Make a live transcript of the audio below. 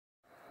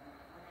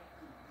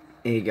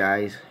Hey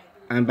guys,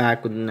 I'm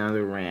back with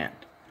another rant.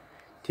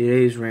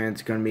 Today's rant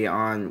is going to be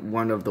on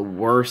one of the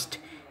worst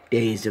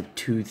days of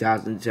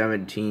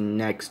 2017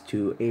 next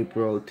to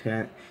April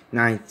 10th,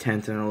 9th,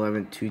 10th, and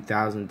 11th,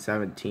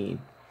 2017.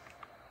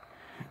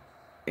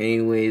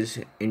 Anyways,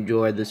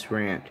 enjoy this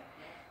rant.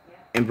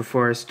 And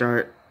before I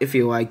start, if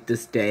you like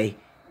this day,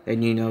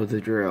 then you know the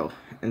drill.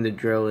 And the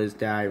drill is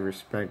that I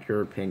respect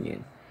your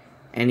opinion.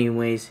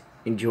 Anyways,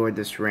 enjoy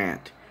this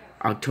rant.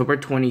 October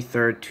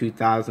 23rd,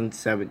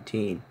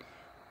 2017.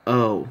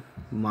 Oh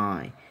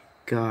my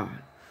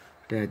god,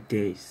 that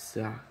day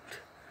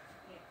sucked.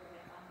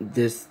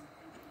 This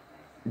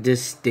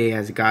day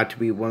has got to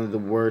be one of the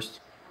worst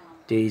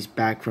days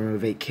back from a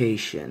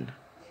vacation,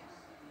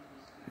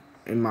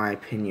 in my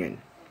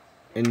opinion.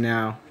 And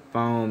now,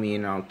 follow me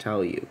and I'll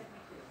tell you.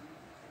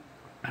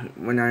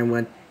 When I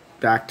went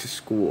back to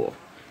school,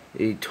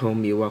 they told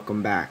me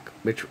welcome back,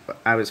 which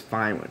I was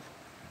fine with.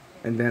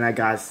 And then I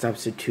got a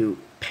substitute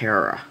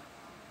para.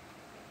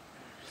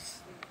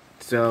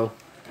 So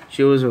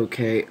she was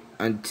okay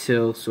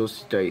until social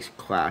studies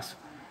class,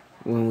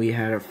 when we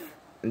had a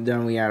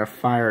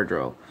fire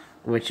drill,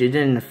 which it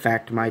didn't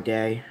affect my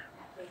day.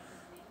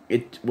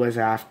 It was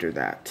after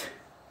that.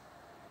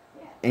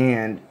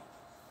 And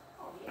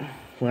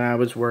when I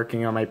was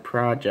working on my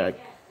project,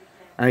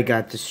 I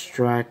got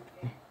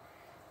distracted.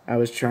 I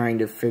was trying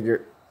to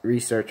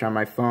research on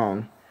my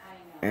phone,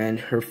 and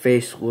her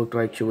face looked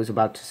like she was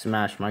about to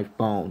smash my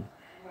phone.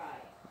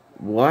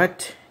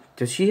 What?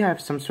 Does she have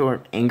some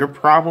sort of anger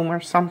problem or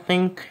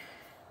something?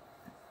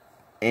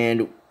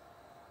 And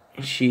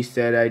she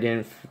said I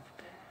didn't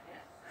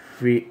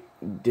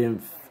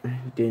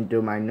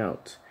do my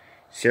notes.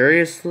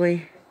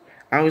 Seriously?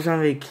 I was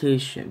on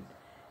vacation.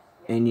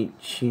 And you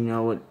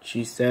know what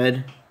she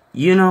said?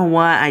 You know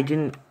what?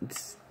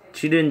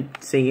 She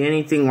didn't say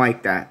anything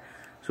like that.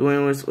 So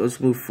anyways, let's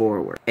move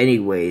forward.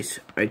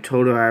 Anyways, I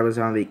told her I was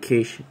on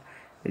vacation,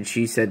 and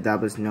she said that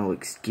was no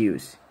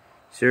excuse.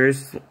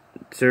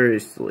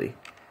 Seriously,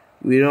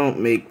 we don't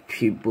make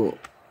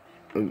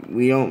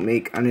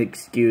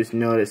unexcused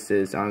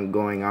notices on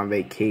going on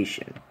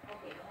vacation.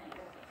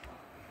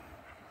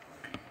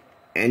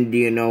 And do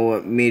you know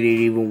what made it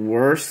even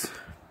worse?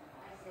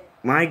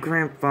 My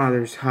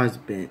grandfather's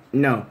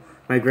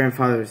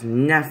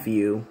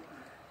nephew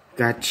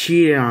got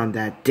cheated on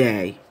that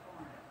day,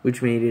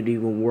 which made it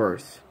even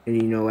worse. And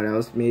you know what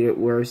else made it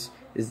worse?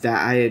 Is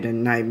that I had a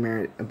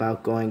nightmare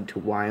about going to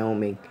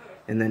Wyoming,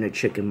 and then a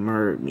chicken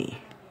murdered me.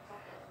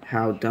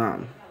 How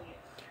dumb.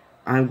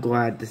 I'm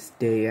glad this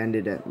day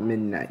ended at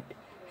midnight.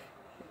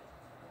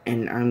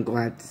 And I'm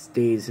glad this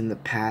day is in the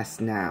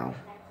past now.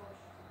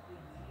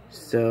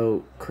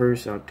 So,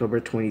 curse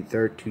October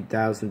 23rd,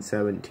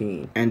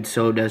 2017. And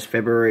so does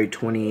February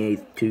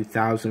 28th,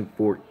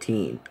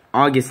 2014.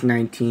 August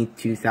 19th,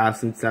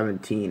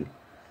 2017.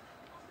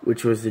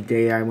 Which was the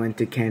day I went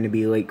to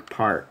Canopy Lake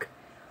Park.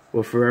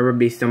 Will forever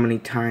be so many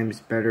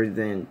times better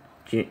than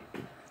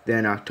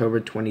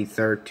October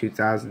 23rd,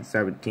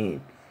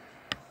 2017.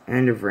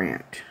 End of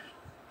rant.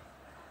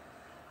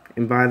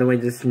 And by the way,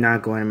 this is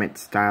not going to make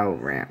style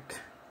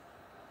rant.